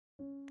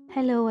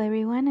Hello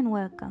everyone and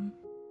welcome.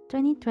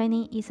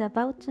 2020 is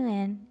about to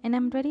end and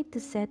I'm ready to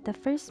set the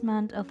first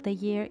month of the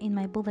year in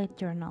my bullet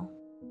journal.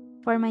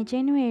 For my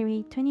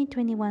January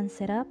 2021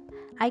 setup,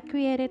 I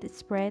created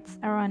spreads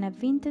around a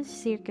vintage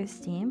circus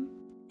theme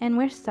and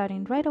we're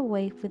starting right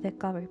away with the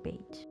cover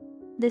page.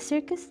 The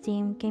circus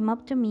theme came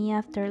up to me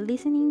after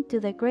listening to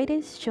the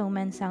Greatest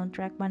Showman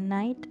soundtrack one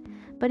night,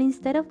 but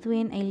instead of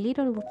doing a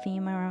literal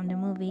theme around the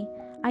movie,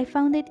 I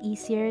found it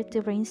easier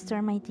to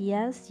brainstorm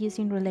ideas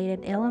using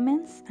related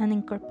elements and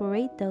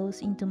incorporate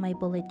those into my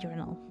bullet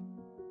journal.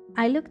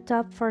 I looked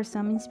up for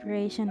some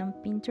inspiration on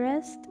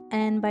Pinterest,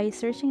 and by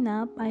searching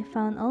up, I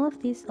found all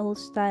of these old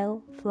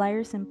style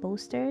flyers and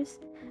posters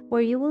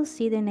where you will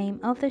see the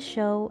name of the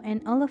show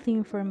and all of the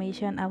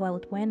information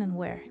about when and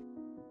where.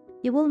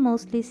 You will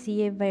mostly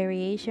see a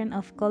variation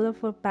of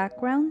colorful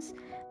backgrounds,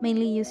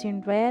 mainly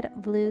using red,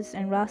 blues,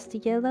 and rusty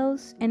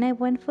yellows, and I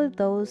went for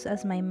those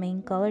as my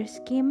main color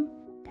scheme.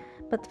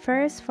 But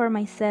first, for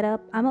my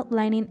setup, I'm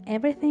outlining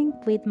everything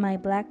with my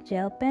black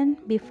gel pen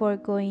before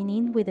going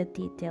in with the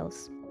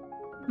details.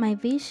 My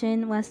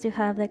vision was to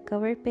have the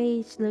cover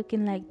page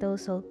looking like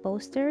those old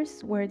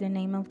posters where the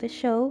name of the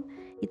show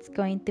it's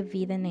going to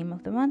be the name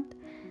of the month.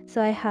 So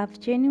I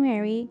have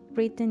January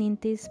written in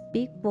this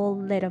big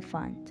bold letter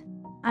font.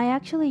 I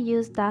actually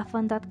used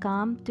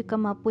dafont.com to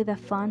come up with a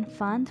fun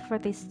font for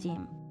this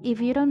theme. If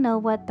you don't know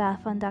what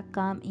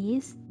dafont.com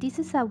is, this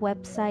is a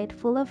website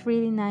full of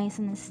really nice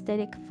and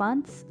aesthetic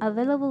fonts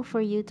available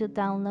for you to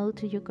download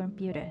to your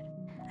computer.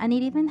 And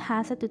it even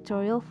has a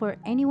tutorial for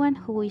anyone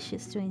who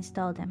wishes to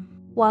install them.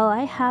 While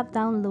I have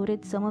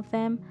downloaded some of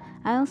them,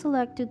 I also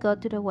like to go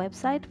to the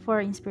website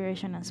for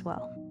inspiration as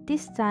well.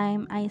 This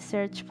time I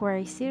searched for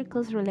a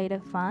Circus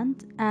related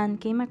font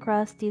and came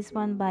across this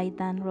one by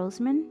Dan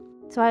Roseman.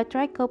 So I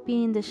tried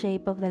copying the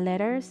shape of the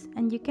letters,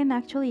 and you can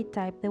actually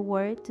type the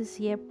word to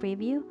see a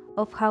preview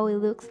of how it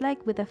looks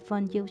like with the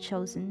font you've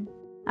chosen.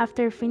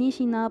 After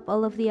finishing up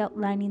all of the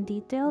outlining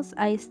details,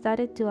 I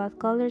started to add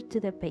color to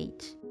the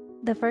page.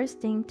 The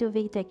first thing to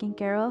be taken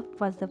care of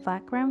was the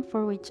background,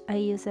 for which I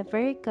used a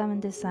very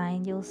common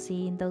design you'll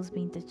see in those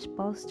vintage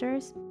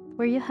posters,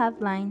 where you have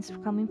lines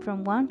coming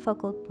from one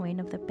focal point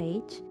of the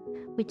page,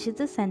 which is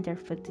the center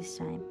for this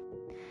time.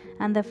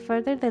 And the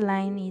further the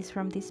line is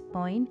from this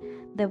point,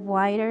 the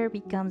wider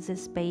becomes the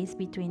space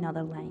between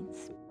other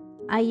lines.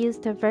 I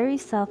used a very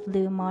soft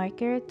blue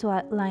marker to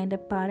outline the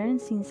pattern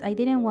since I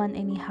didn't want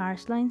any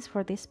harsh lines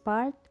for this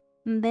part,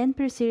 and then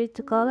proceeded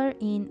to color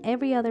in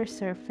every other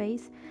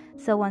surface,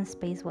 so one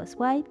space was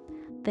white,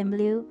 then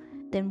blue,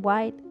 then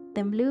white,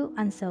 then blue,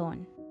 and so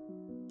on.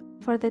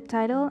 For the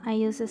title, I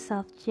used a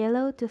soft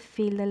yellow to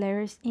fill the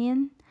letters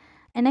in,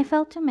 and I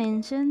failed to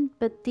mention,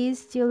 but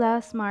these two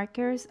last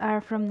markers are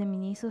from the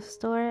Miniso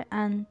store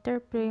and they're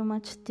pretty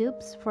much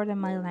dupes for the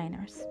mile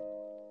liners.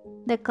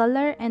 The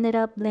color ended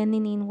up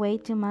blending in way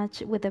too much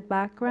with the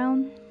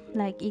background,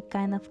 like it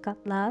kind of got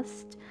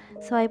lost,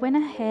 so I went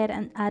ahead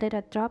and added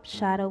a drop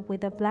shadow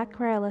with a black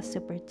Crayola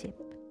Supertip.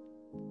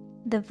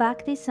 The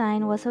back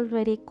design was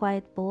already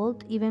quite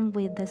bold even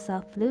with the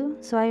soft blue,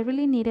 so I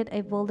really needed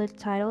a bolder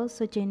title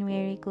so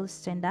January could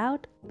stand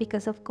out,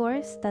 because of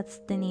course that's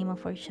the name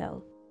of our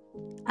show.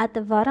 At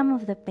the bottom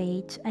of the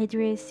page, I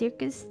drew a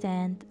circus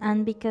stand,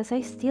 and because I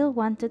still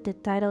wanted the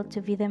title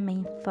to be the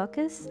main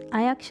focus,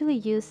 I actually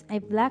used a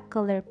black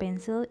color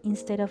pencil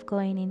instead of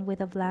going in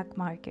with a black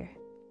marker.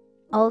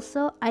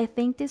 Also, I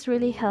think this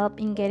really helped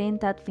in getting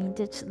that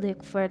vintage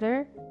look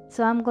further,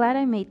 so I'm glad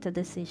I made the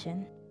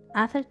decision.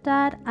 After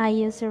that, I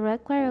used a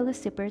red Crayola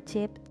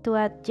Supertip to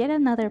add yet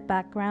another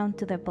background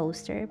to the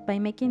poster by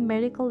making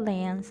vertical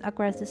lines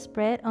across the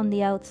spread on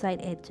the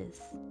outside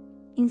edges.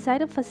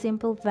 Inside of a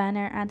simple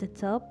banner at the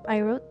top,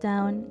 I wrote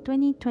down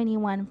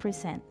 2021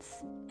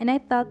 presents, and I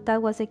thought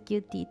that was a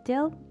cute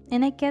detail,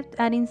 and I kept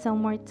adding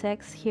some more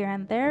text here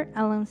and there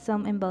along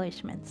some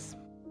embellishments.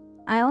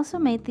 I also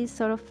made these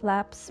sort of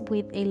flaps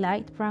with a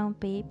light brown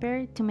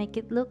paper to make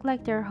it look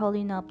like they're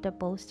holding up the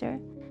poster,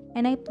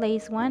 and I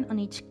placed one on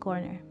each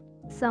corner.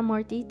 Some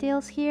more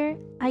details here.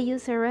 I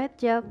used a red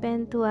gel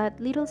pen to add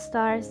little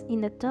stars in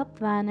the top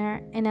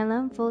banner and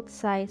along both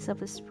sides of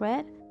the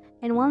spread,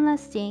 and one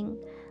last thing,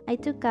 I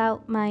took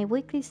out my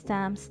weekly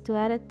stamps to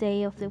add a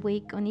day of the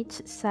week on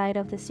each side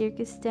of the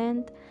circus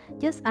stand,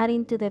 just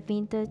adding to the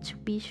vintage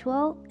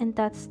visual, and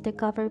that's the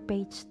cover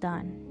page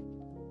done.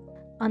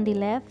 On the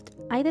left,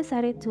 I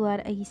decided to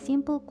add a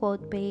simple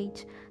quote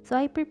page, so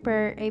I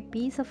prepared a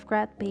piece of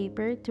graph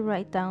paper to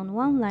write down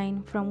one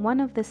line from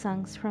one of the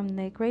songs from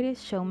the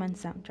Greatest Showman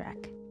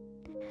soundtrack.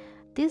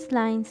 This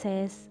line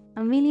says,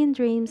 "A million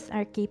dreams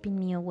are keeping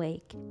me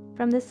awake,"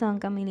 from the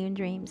song A Million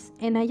Dreams,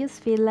 and I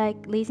just feel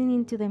like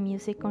listening to the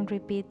music on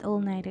repeat all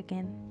night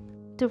again.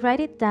 To write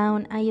it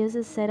down, I used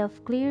a set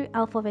of clear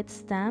alphabet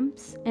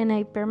stamps and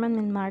a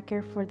permanent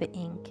marker for the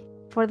ink.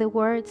 For the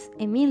words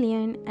 "a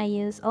million," I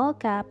use all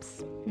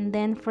caps, and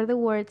then for the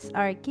words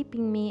 "are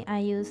keeping me," I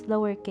use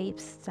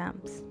lowercase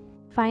stamps.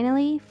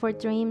 Finally, for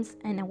dreams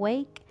and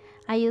awake,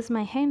 I use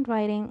my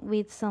handwriting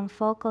with some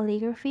faux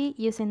calligraphy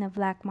using a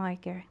black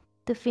marker.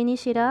 To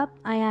finish it up,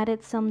 I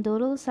added some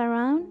doodles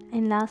around,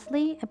 and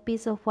lastly, a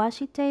piece of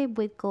washi tape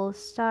with gold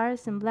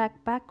stars and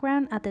black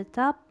background at the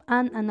top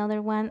and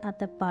another one at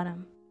the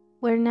bottom.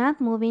 We're now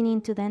moving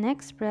into the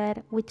next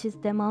spread, which is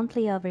the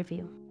monthly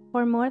overview.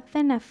 For more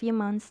than a few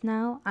months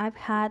now, I've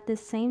had the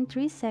same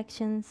 3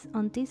 sections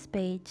on this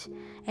page,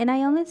 and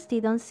I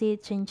honestly don't see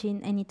it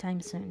changing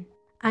anytime soon.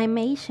 I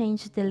may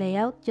change the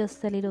layout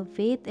just a little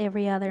bit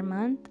every other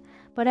month,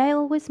 but I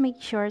always make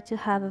sure to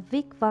have a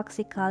big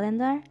boxy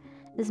calendar,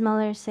 a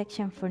smaller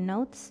section for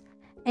notes,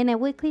 and a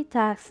weekly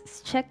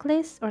tasks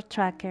checklist or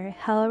tracker,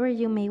 however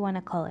you may want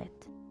to call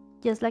it.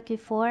 Just like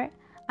before,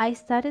 I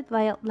started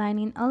by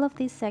outlining all of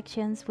these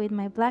sections with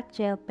my black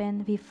gel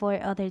pen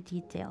before other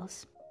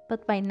details.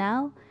 But by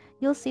now,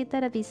 you'll see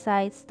that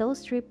besides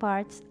those 3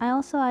 parts, I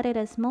also added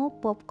a small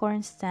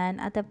popcorn stand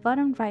at the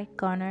bottom right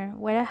corner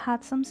where I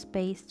had some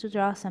space to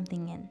draw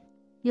something in.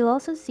 You'll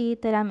also see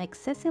that I'm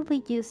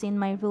excessively using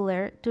my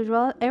ruler to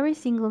draw every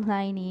single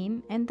line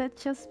in, and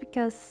that's just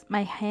because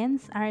my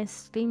hands are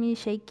extremely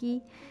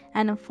shaky,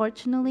 and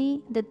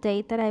unfortunately, the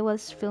day that I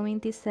was filming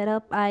this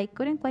setup, I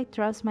couldn't quite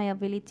trust my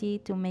ability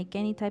to make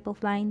any type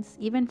of lines,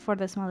 even for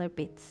the smaller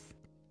bits.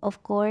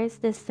 Of course,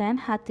 the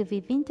stand had to be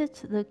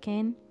vintage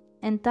looking,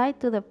 and tied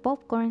to the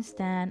popcorn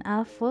stand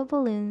are 4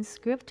 balloons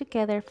grouped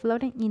together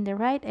floating in the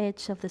right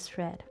edge of the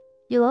thread.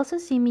 You'll also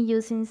see me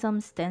using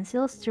some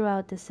stencils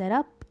throughout the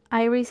setup.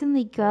 I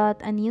recently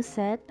got a new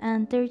set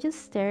and they're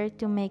just there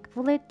to make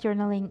bullet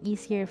journaling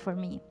easier for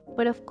me.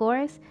 But of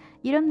course,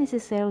 you don't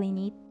necessarily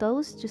need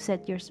those to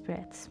set your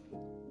spreads.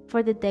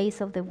 For the days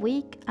of the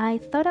week, I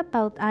thought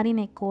about adding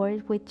a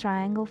cord with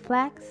triangle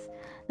flags,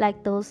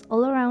 like those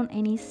all around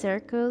any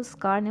circus,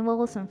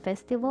 carnivals, and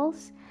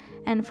festivals.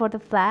 And for the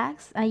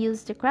flags, I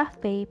used the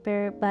craft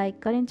paper by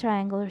cutting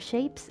triangular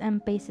shapes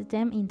and pasted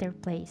them in their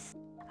place.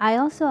 I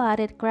also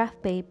added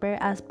craft paper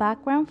as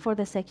background for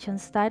the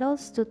section's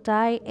titles to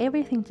tie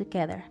everything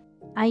together.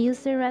 I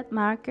used the red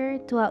marker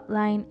to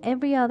outline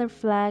every other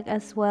flag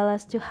as well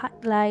as to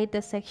highlight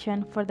the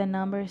section for the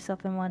numbers of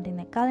the month in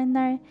the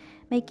calendar,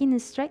 making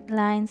straight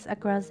lines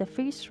across the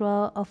first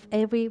row of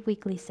every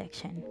weekly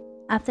section.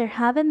 After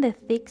having the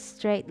thick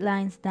straight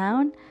lines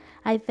down,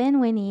 I then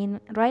went in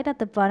right at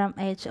the bottom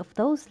edge of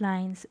those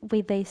lines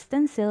with a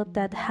stencil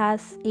that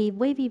has a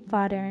wavy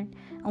pattern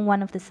on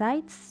one of the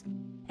sides.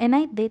 And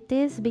I did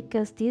this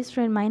because this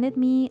reminded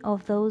me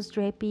of those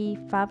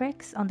drapey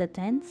fabrics on the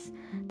tents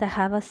that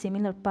have a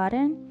similar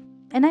pattern,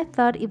 and I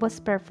thought it was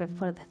perfect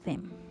for the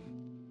theme.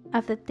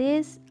 After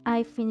this,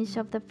 I finished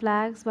off the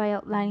flags by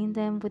outlining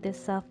them with the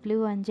soft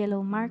blue and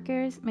yellow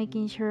markers,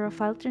 making sure of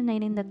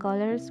alternating the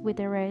colors with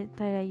the red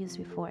that I used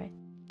before.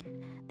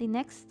 The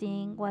next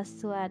thing was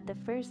to add the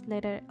first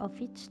letter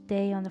of each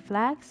day on the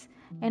flags,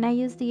 and I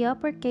used the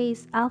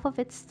uppercase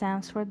alphabet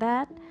stamps for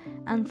that,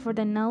 and for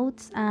the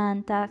notes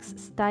and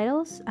tags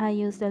titles, I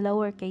used the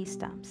lowercase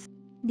stamps.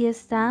 The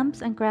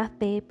stamps and craft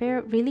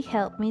paper really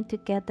helped me to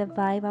get the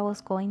vibe I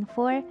was going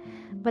for,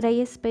 but I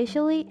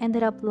especially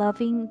ended up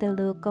loving the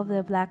look of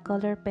the black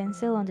color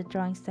pencil on the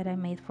drawings that I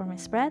made for my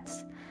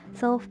spreads.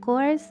 So of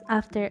course,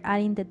 after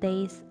adding the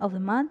days of the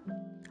month,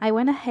 I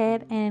went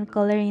ahead and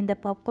colored in the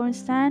popcorn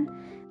stand,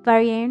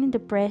 varying the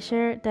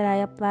pressure that I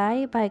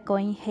apply by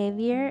going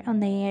heavier on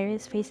the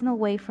areas facing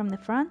away from the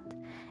front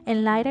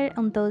and lighter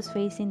on those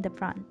facing the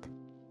front.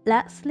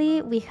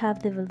 Lastly, we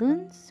have the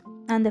balloons,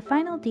 and the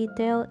final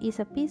detail is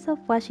a piece of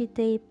washi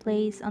tape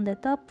placed on the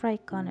top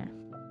right corner.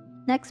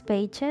 Next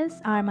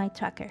pages are my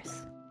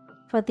trackers.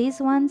 For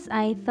these ones,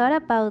 I thought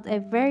about a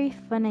very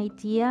fun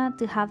idea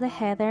to have the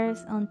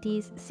headers on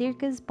these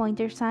circus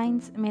pointer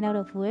signs made out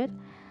of wood,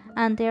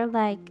 and they're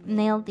like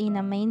nailed in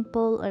a main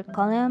pole or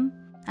column,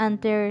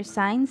 and their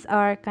signs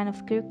are kind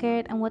of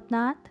crooked and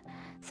whatnot.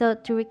 So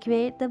to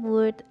recreate the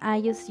wood,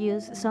 I just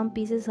used some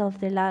pieces of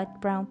the light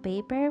brown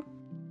paper,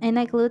 and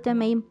I glued the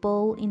main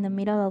pole in the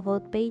middle of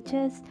both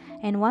pages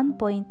and one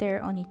pointer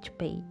on each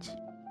page.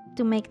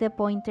 To make the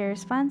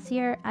pointers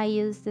fancier, I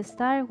used the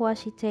star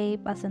washi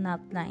tape as an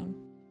outline.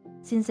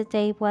 Since the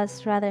tape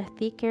was rather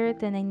thicker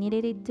than I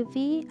needed it to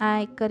be,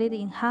 I cut it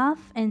in half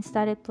and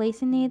started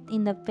placing it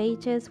in the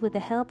pages with the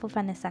help of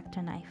an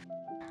X-Acto knife.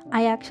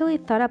 I actually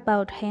thought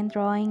about hand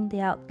drawing the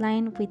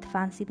outline with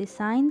fancy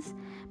designs,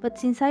 but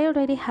since I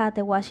already had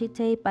the washi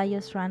tape, I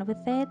just ran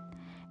with it,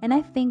 and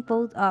I think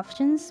both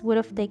options would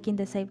have taken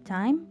the same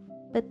time,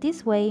 but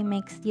this way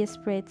makes the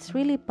spreads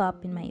really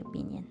pop in my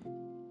opinion.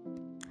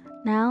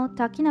 Now,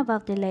 talking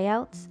about the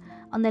layouts,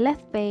 on the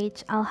left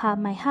page I'll have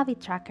my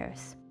habit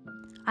trackers.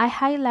 I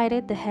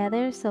highlighted the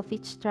headers of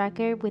each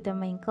tracker with the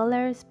main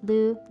colors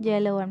blue,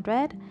 yellow, and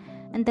red,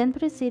 and then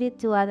proceeded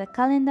to add a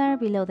calendar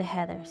below the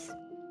headers.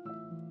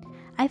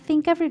 I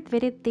think I've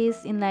repeated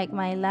this in like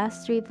my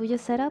last 3 Bujo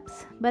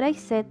setups, but I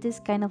said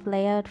this kind of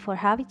layout for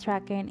habit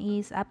tracking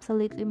is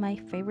absolutely my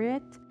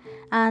favorite,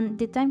 and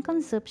the time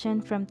consumption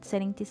from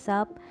setting this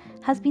up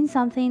has been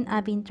something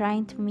I've been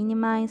trying to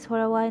minimize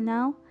for a while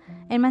now,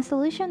 and my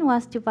solution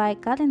was to buy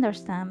calendar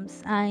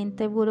stamps and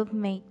they would have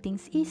made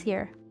things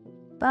easier.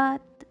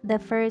 But the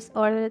first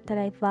order that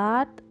I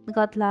bought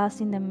got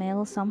lost in the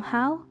mail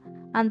somehow,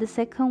 and the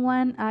second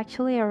one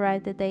actually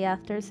arrived the day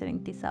after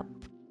setting this up.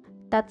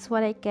 That's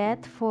what I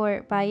get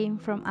for buying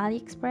from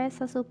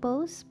AliExpress, I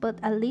suppose, but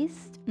at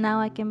least now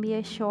I can be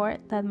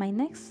assured that my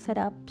next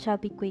setup shall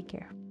be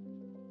quicker.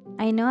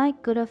 I know I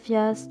could have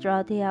just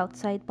drawn the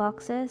outside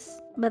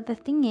boxes, but the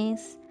thing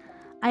is,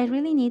 I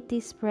really need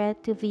this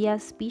spread to be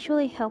as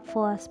visually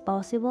helpful as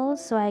possible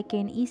so I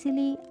can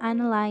easily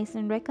analyze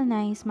and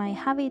recognize my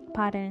habit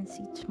patterns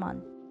each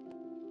month.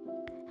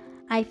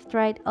 I've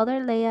tried other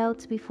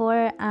layouts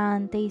before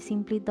and they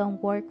simply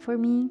don't work for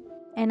me,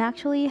 and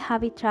actually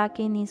habit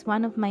tracking is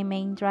one of my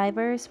main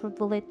drivers for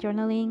bullet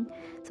journaling,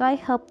 so I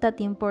hope that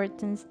the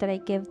importance that I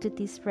give to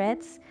these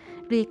spreads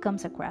really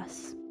comes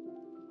across.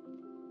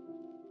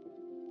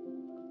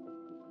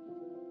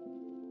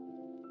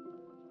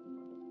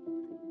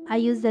 I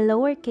use the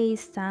lowercase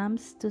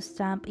stamps to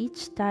stamp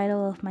each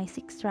title of my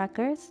 6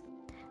 trackers,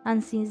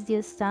 and since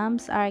these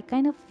stamps are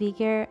kind of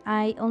bigger,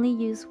 I only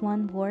use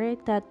one word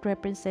that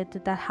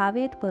represented that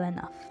habit well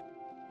enough.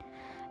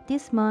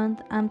 This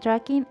month, I'm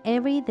tracking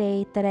every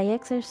day that I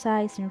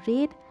exercise and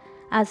read,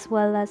 as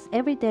well as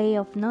every day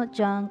of no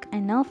junk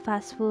and no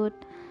fast food,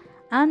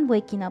 and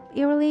waking up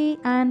early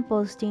and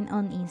posting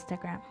on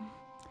Instagram.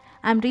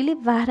 I'm really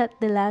bad at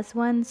the last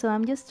one, so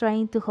I'm just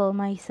trying to hold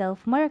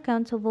myself more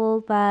accountable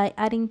by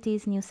adding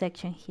this new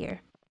section here.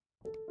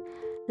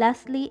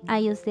 Lastly, I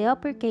use the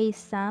uppercase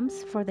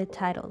stamps for the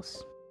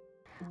titles.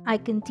 I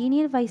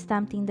continued by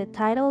stamping the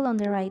title on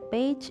the right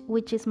page,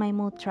 which is my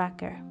mood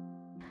tracker.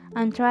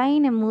 I'm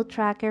trying a mood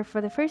tracker for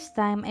the first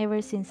time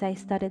ever since I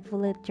started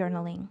bullet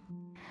journaling.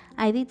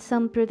 I did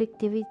some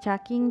productivity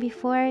tracking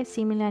before,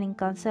 similar in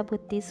concept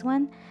with this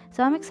one,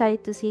 so I'm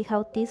excited to see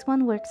how this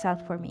one works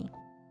out for me.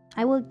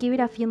 I will give it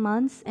a few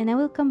months and I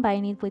will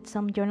combine it with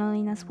some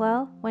journaling as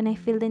well when I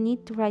feel the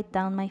need to write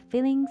down my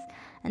feelings,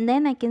 and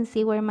then I can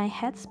see where my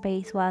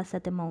headspace was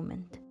at the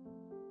moment.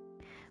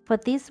 For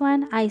this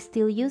one, I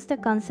still use the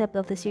concept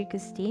of the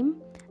Circus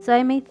team, so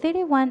I made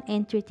 31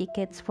 entry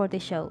tickets for the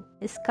show,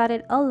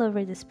 scattered all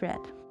over the spread.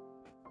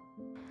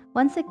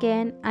 Once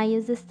again, I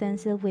used the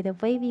stencil with a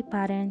wavy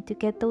pattern to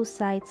get those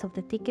sides of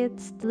the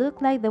tickets to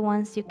look like the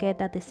ones you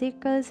get at the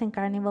circus and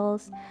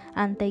carnivals,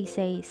 and they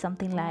say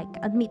something like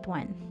 "admit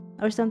one"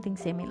 or something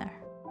similar.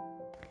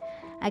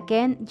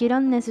 Again, you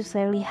don't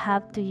necessarily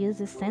have to use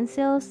the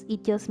stencils,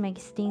 it just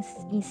makes things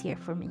easier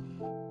for me.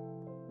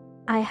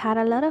 I had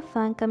a lot of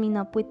fun coming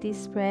up with this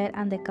spread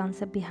and the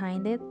concept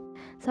behind it,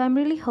 so I'm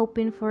really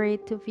hoping for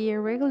it to be a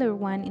regular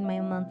one in my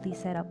monthly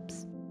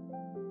setups.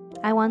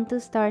 I want to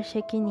start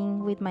checking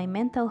in with my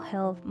mental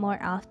health more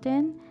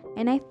often,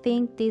 and I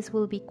think this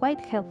will be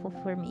quite helpful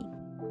for me.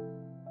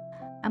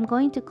 I'm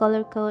going to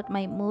color code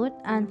my mood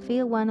and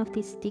fill one of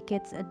these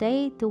tickets a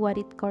day to what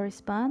it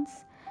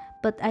corresponds,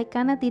 but I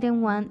kinda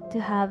didn't want to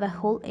have a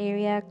whole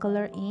area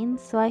colored in,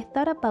 so I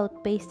thought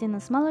about pasting a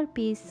smaller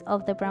piece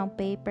of the brown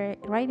paper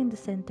right in the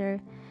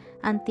center,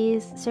 and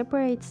this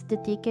separates the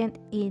ticket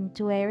in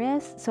 2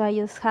 areas, so I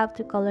just have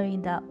to color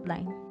in the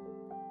outline.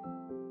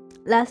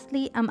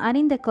 Lastly, I'm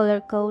adding the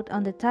color code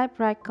on the top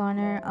right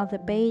corner of the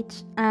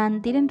page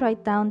and didn't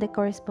write down the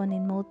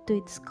corresponding mood to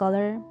its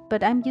color,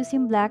 but I'm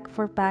using black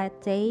for bad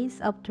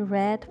days up to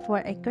red for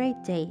a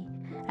great day,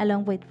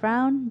 along with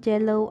brown,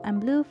 yellow,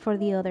 and blue for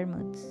the other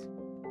moods.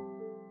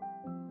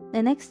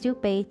 The next 2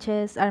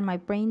 pages are my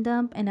brain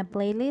dump and a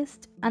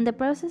playlist, and the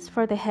process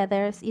for the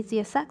headers is the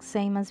exact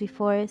same as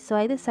before, so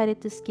I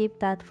decided to skip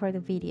that for the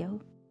video.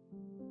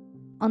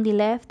 On the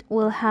left,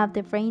 we'll have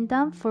the brain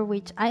dump, for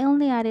which I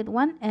only added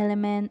one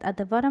element at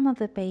the bottom of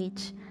the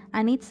page,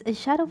 and it's a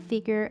shadow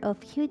figure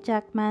of Hugh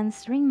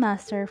Jackman's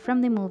ringmaster from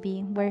the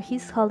movie, where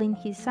he's holding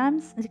his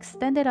arms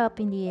extended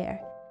up in the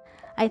air.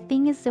 I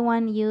think it's the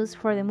one used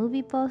for the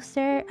movie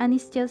poster, and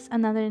it's just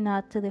another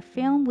nod to the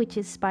film which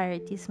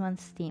inspired this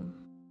month's theme.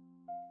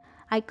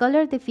 I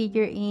colored the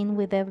figure in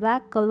with a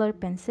black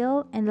colored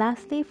pencil, and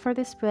lastly for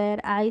the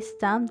spread I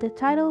stamped the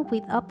title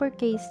with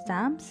uppercase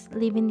stamps,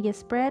 leaving the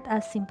spread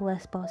as simple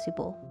as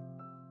possible.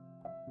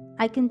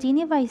 I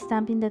continue by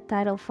stamping the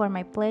title for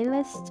my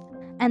playlist,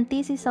 and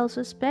this is also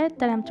a spread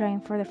that I'm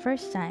trying for the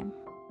first time.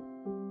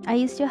 I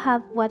used to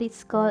have what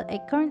is called a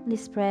currently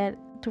spread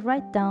to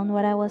write down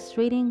what I was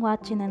reading,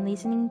 watching, and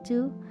listening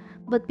to,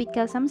 but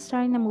because I'm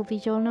starting a movie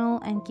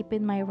journal and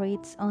keeping my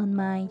reads on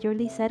my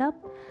yearly setup,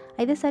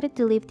 I decided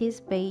to leave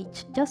this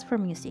page just for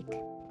music.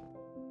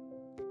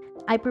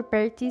 I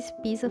prepared this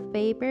piece of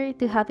paper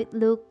to have it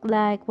look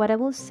like what I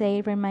will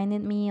say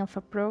reminded me of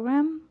a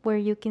program where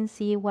you can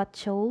see what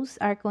shows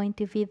are going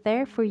to be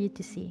there for you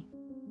to see.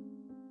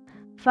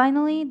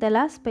 Finally, the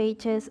last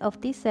pages of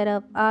this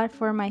setup are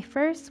for my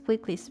first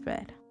weekly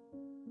spread.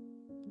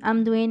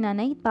 I'm doing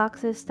an 8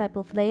 boxes type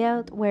of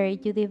layout where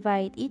you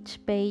divide each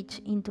page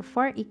into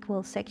 4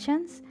 equal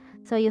sections,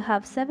 so you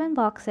have 7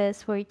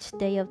 boxes for each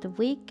day of the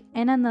week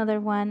and another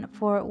one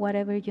for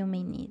whatever you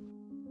may need.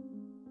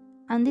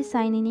 I'm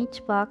designing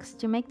each box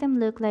to make them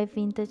look like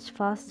vintage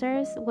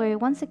posters where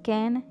once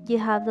again you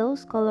have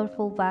those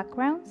colorful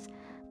backgrounds,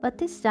 but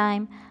this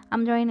time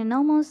I'm drawing an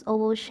almost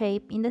oval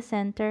shape in the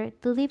center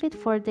to leave it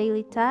for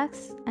daily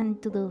tasks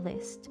and to-do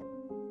list.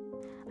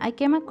 I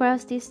came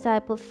across this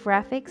type of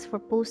graphics for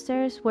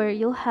posters where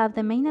you'll have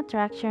the main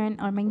attraction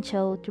or main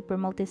show to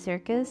promote the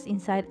circus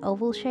inside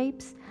oval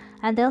shapes,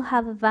 and they'll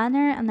have a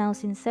banner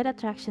announcing said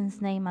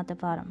attraction's name at the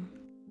bottom.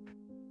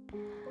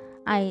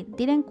 I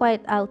didn't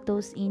quite out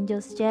those in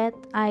just yet.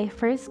 I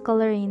first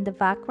colored in the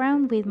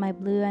background with my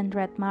blue and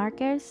red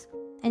markers,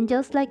 and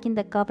just like in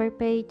the cover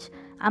page,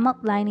 I'm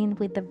outlining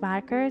with the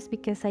markers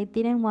because I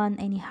didn't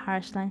want any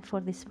harsh lines for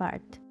this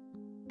part.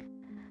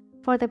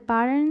 For the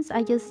patterns,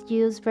 I just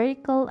used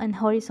vertical and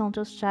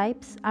horizontal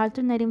stripes,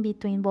 alternating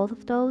between both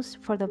of those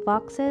for the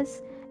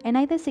boxes, and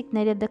I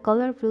designated the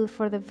color blue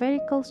for the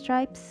vertical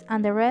stripes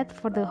and the red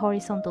for the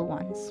horizontal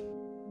ones.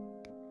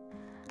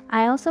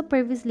 I also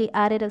previously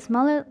added a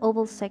smaller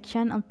oval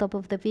section on top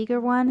of the bigger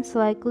one so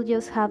I could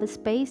just have a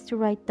space to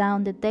write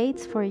down the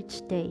dates for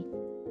each day.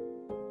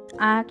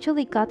 I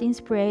actually got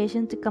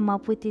inspiration to come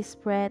up with this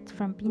spread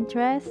from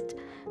Pinterest,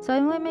 so I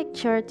will make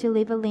sure to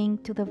leave a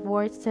link to the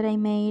boards that I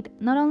made,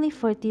 not only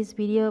for this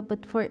video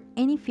but for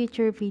any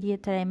future video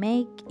that I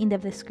make, in the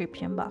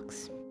description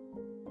box.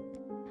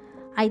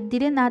 I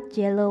didn't add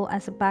yellow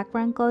as a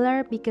background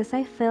color because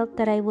I felt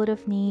that I would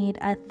have needed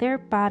a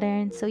third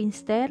pattern, so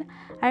instead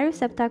I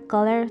reserved that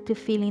color to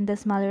fill in the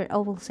smaller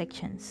oval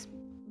sections.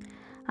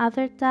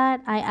 After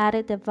that, I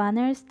added the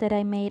banners that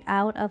I made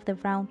out of the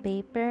brown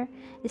paper,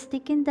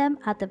 sticking them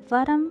at the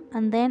bottom,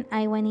 and then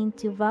I went in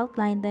to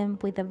outline them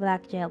with the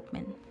black gel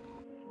pen.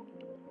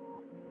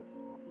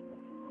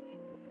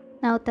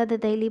 Now that the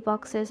daily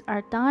boxes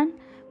are done,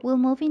 we'll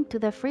move into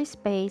the free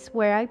space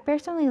where I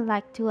personally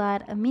like to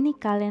add a mini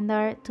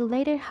calendar to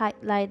later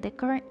highlight the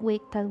current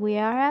week that we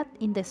are at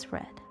in the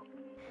spread.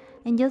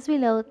 And just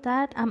below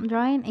that, I'm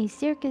drawing a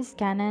circus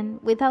cannon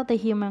without the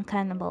human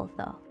cannibal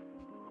though.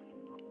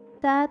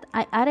 That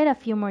I added a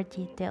few more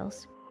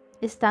details,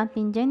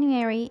 stamping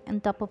January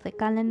on top of the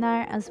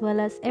calendar as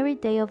well as every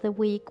day of the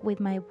week with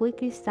my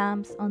weekly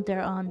stamps on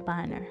their own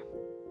banner.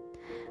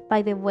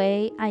 By the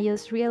way, I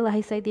just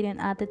realized I didn't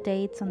add the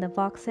dates on the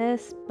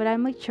boxes, but I'll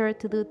make sure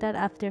to do that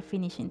after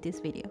finishing this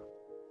video.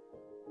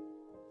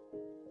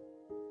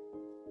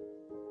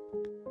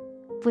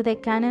 With the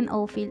cannon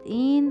all filled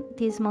in,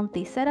 this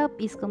monthly setup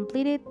is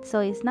completed,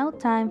 so it's now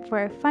time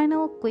for a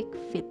final quick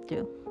flip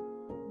through.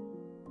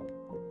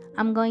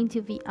 I'm going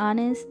to be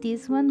honest,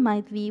 this one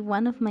might be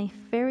one of my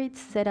favorite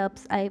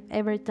setups I've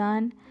ever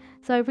done,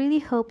 so I really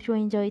hope you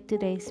enjoyed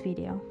today's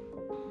video.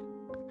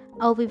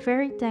 I'll be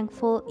very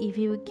thankful if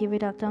you would give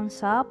it a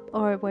thumbs up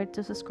or were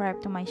to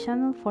subscribe to my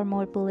channel for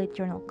more bullet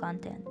journal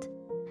content.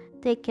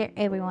 Take care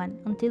everyone,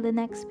 until the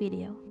next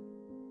video.